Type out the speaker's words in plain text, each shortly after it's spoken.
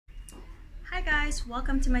Hi guys,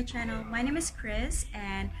 welcome to my channel. My name is Cris,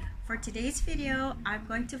 and for today's video, I'm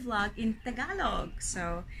going to vlog in Tagalog.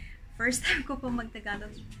 So, first time ko po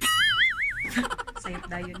mag-Tagalog. Sayop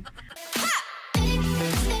na yun.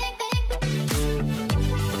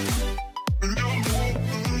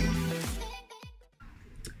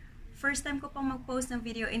 First time ko pong mag-post ng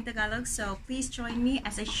video in Tagalog, so please join me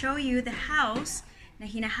as I show you the house na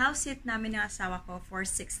hina-house sit namin ng asawa ko for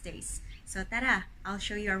 6 days. So tara, I'll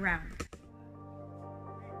show you around.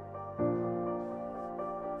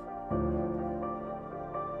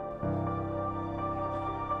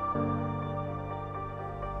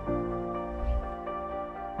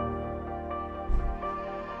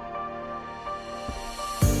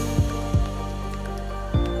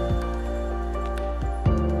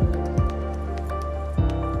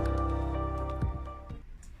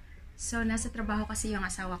 So, nasa trabaho kasi yung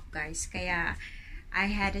asawa ko, guys. Kaya,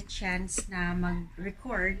 I had a chance na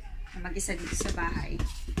mag-record na mag-isa dito sa bahay.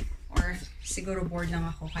 Or, siguro bored lang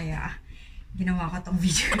ako. Kaya, ginawa ko tong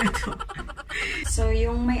video na to. So,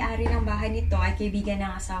 yung may-ari ng bahay nito ay kaibigan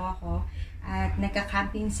ng asawa ko. At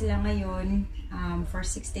nagka-camping sila ngayon for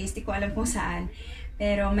 6 days. Di ko alam kung saan.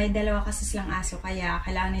 Pero, may dalawa kasi silang aso. Kaya,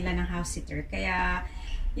 kailangan nila ng house sitter. Kaya,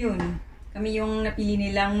 yun. Kami yung napili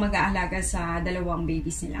nilang mag-aalaga sa dalawang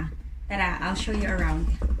babies nila. Tara, I'll show you around.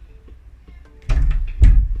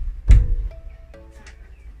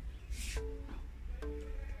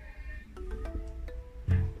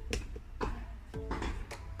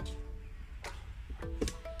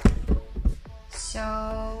 So,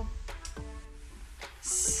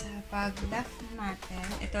 sa pag-left natin,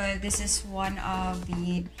 this is one of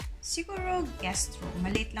the, siguro guest room.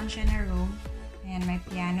 Maliit lang siya na room. Ayan, may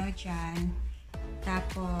piano dyan.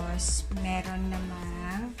 Tapos, meron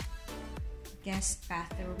namang guest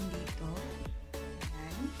bathroom dito.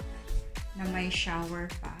 Ayan. Na may shower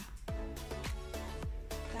pa.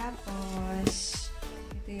 Tapos,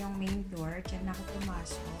 ito yung main door. Diyan ako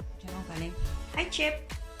pumasok. Diyan ako galing. Hi, Chip!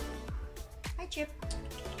 Hi, Chip!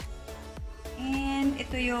 And,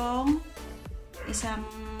 ito yung isang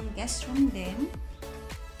guest room din.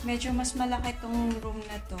 Medyo mas malaki itong room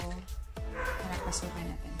na to. Para pasukan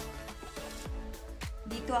natin.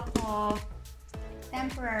 Dito ako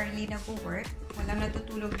temporarily nag-work. Walang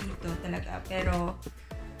natutulog dito talaga. Pero,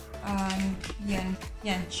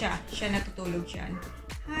 yan siya. Siya natutulog dyan.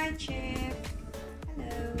 Hi, Chip!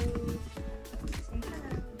 Hello! Say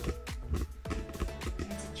hello!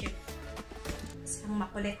 Yan si Chip. Isang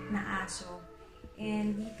makulit na aso.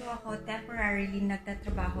 And dito ako temporarily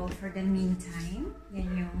nagtatrabaho for the meantime. Yan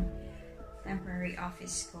yung temporary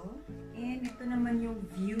office ko. And ito naman yung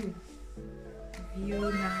view. View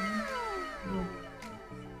ng room.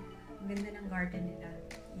 Ang ganda ng garden nila.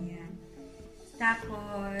 Ayan.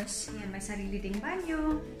 Tapos, ayan, may sarili ding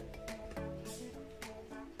banyo.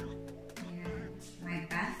 Ayan. May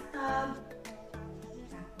bathtub.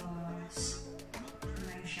 Tapos,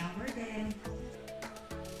 may shower din.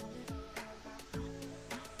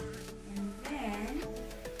 And then,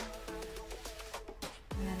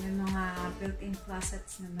 ayan, may mga built-in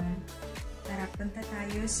closets naman. Tara, punta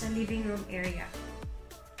tayo sa living room area.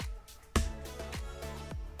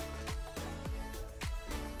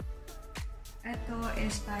 Ito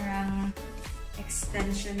is parang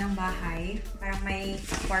extension ng bahay. Parang may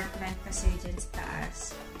apartment kasi dyan sa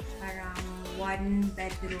taas. Parang 1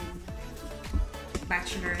 bedroom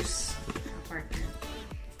bachelor's apartment.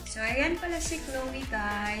 So, ayan pala si Chloe,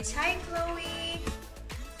 guys. Hi, Chloe!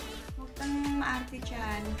 Huwag kang maarte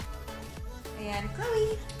dyan. Ayan,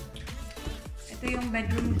 Chloe! Ito yung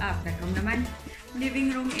bedroom naman.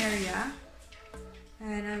 Living room area.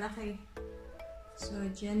 Ayan, ang laki. So,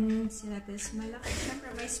 dyan sila. Tapos malaki.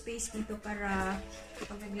 Siyempre, may space dito para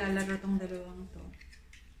pag naglalaro tong dalawang to.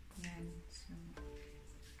 Ayan. So,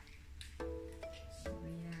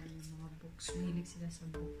 ayan. Yung mga books. Mahilig sila sa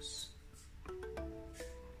books.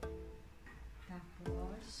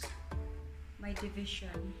 Tapos, may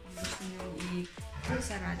division. Kung gusto nyo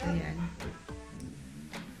i-sarado yan.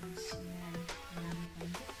 So, yan. Marami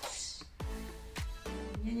pang books.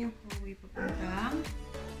 Yan yung hallway papuntang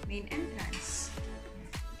main entrance.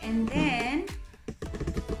 And then,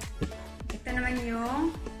 ito naman yung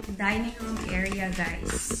dining room area,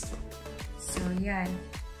 guys. So, yan.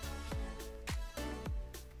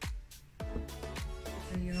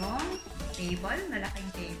 Ito yung table, malaking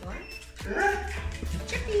table.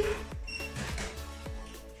 Chippy!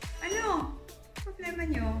 Ano? Problema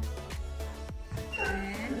nyo?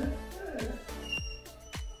 And,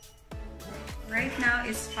 right now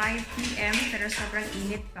is 5 PM, pero sobrang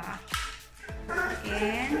init pa.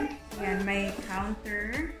 And, yan, may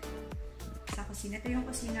counter sa kusina. Ito yung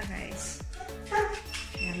kusina, guys.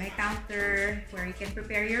 Yeah, may counter where you can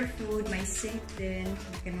prepare your food. May sink din.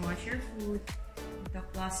 You can wash your food. The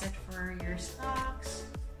closet for your stocks.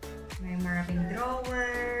 May maraming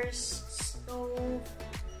drawers, stove,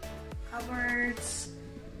 cupboards.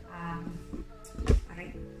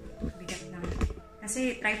 Aray, bigat na.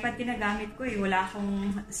 Kasi tripod ginagamit ko eh. Wala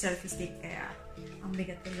akong selfie stick kaya ang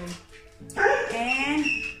bigat ko yun. And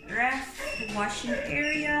ref, washing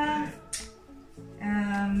area,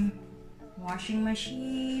 washing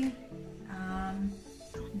machine,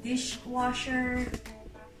 dishwasher.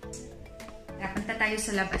 Punta tayo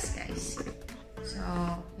sa labas, guys. So,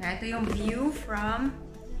 ito yung view from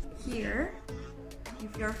here.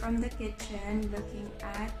 If you're from the kitchen, looking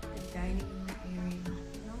at the dining room area.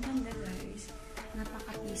 Ang ganda, guys.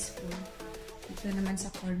 Napaka-peaceful. Dito naman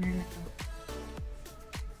sa corner na to.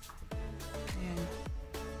 Ayan.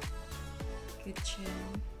 Kitchen.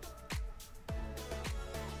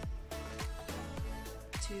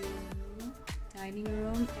 To dining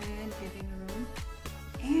room and living room.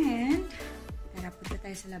 And tara, punta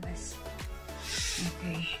tayo sa labas.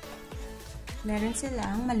 Okay. Meron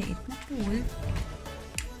silang maliit na pool.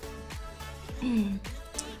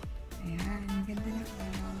 Ayan, ganda na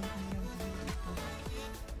araw.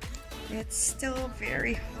 It's still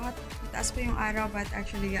very hot. Mataas pa yung araw, but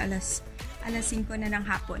actually alas 5 na ng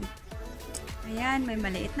hapon. Ayan, may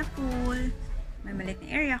maliit na pool. May maliit na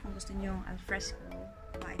area kung gusto nyo yung alfresco.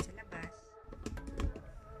 Kumain sa labas.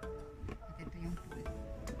 At ito yung pool.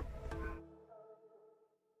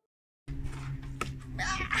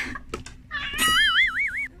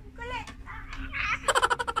 Kulit!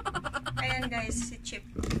 Ayan guys, si Chip.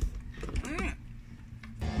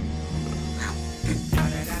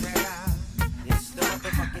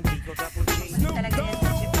 Talaga yan si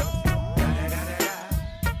Chip.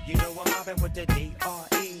 You know I'm mobbing with the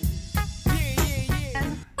D.R.E.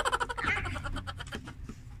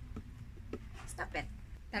 Stop it.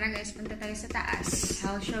 Tara guys, punta tayo sa taas.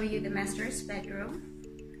 I'll show you the master's bedroom.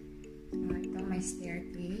 Ito may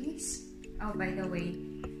staircase. Oh, by the way,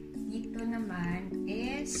 dito naman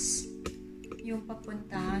is yung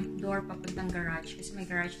door papuntang garage. Kasi may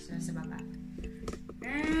garage sila sa baba.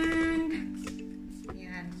 And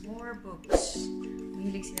yan, more books.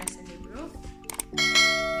 Mahilig sila sa libro.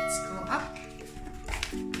 Let's go up.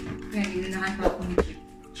 Yan, inunahan pa ako ni Chip.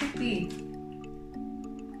 Chippy.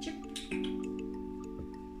 Chip.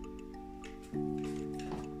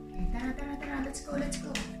 Okay, tara. Let's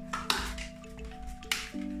go.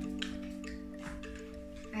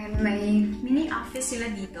 And may mini office sila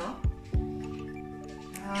dito.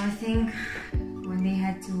 I think when they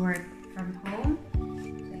had to work from home.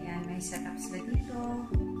 So yan, may setup sila dito.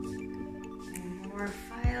 And more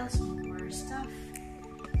files, more stuff.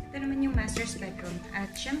 Ito naman yung master's bedroom.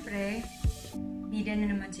 At syempre, bida na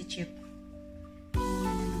naman si Chip.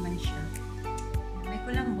 Yan na naman siya. May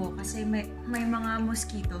kulambo kasi may mga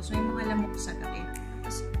mosquitoes, may mga lamok sa gabi.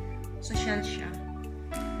 Tapos, social siya.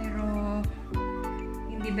 Pero,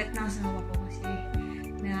 hindi bet na asawa ko kasi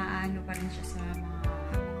naaano pa rin siya sa mga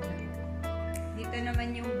dito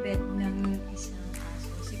naman yung bed ng isang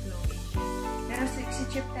aso, si Chloe. Pero si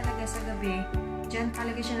Chip talaga sa gabi, dyan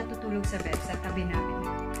talaga siya natutulog sa bed, sa tabi namin.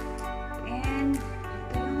 And,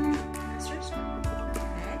 ito yung master's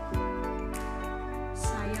bed.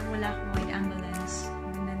 Sayang wala akong wide ambulance.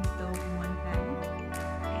 Nandito one fan.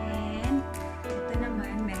 And, ito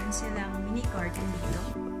naman, meron silang mini garden dito.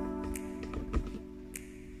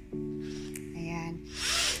 Ayan.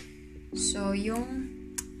 So, yung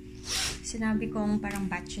sinabi kong parang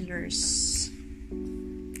bachelors.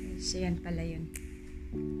 So, yan pala yun.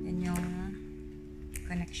 Yan yung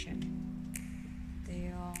connection. Ito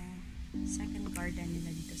yung second garden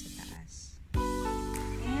nila dito sa taas.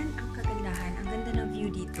 And, ang kagandahan, ang ganda ng view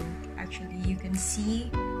dito. Actually, you can see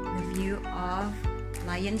the view of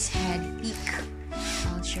Lion's Head Peak.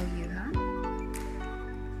 I'll show you, ha?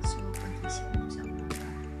 So, pag-isip mo sa mga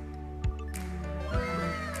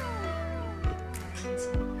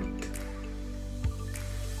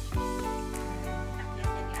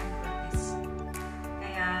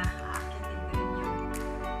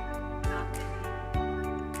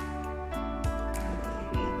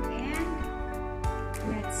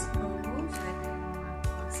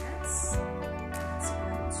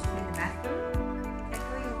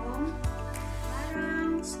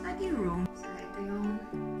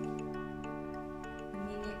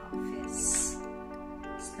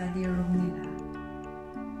study room nila.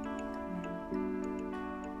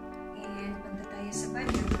 And punta tayo sa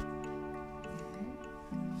banyo.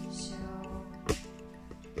 So,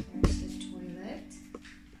 there's the toilet.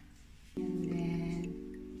 And then,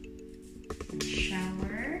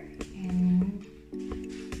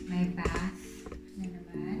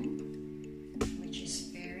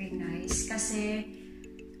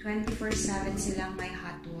 24/7 silang may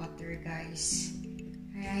hot water, guys.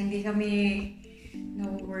 Kaya hindi kami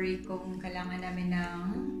no-worry kung kailangan namin ng,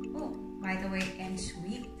 oh, by the way, and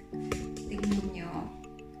sweet. Tignan nyo.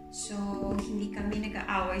 So, hindi kami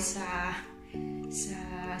nag-aaway sa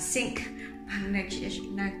sink pag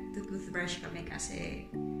nag-toothbrush kami kasi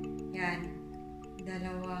yan,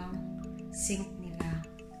 dalawang sink nila,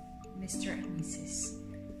 Mr. and Mrs.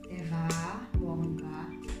 Diba?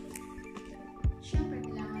 Bongga. Siyempre,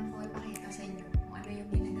 kailangan ko ipakita sa inyo kung ano yung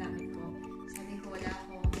ginagamit ko. Sabi ko, wala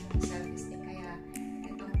akong self-esteem, kaya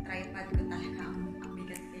itong tripod ko talaga ang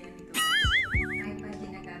bigat kaya nito. Tripod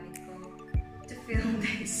ginagamit ko to film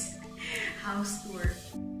this house tour.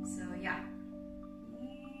 So, yeah.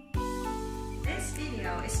 This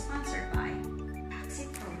video is sponsored by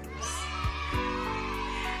babysit.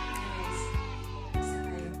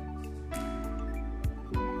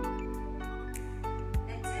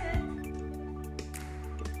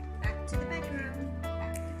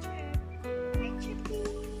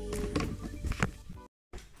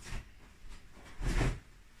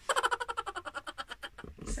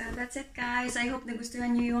 So, that's it, guys. I hope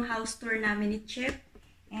nagustuhan nyo yung house tour namin ni Chip.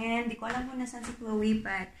 And di ko alam kung nasan si Chloe,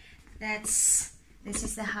 but this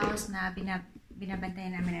is the house na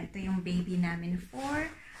binabantayan namin. Ito yung baby namin for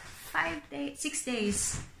 6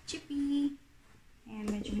 days. Chippy! And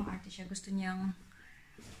medyo maarte siya. Gusto niyang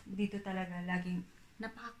dito talaga laging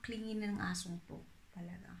napaka-clingy ng asong to.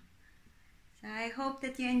 Talaga. So, I hope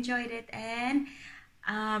that you enjoyed it, and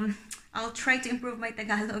I'll try to improve my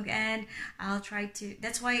Tagalog, and I'll try to,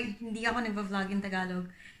 that's why hindi ako nagva-vlog in Tagalog,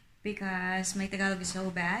 because my Tagalog is so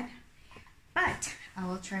bad. But I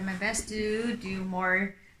will try my best to do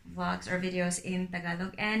more vlogs or videos in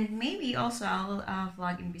Tagalog, and maybe also I'll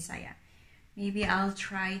vlog in Bisaya. Maybe I'll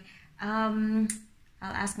try, I'll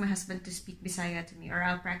ask my husband to speak Bisaya to me, or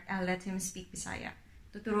I'll let him speak Bisaya.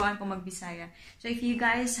 Tuturuan ko mag-Bisaya. So if you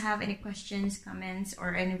guys have any questions, comments,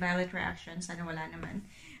 or any valid reactions, sana wala naman,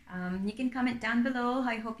 you can comment down below.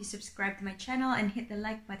 I hope you subscribe to my channel and hit the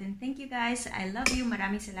like button. Thank you, guys. I love you.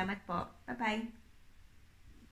 Maraming salamat po. Bye-bye.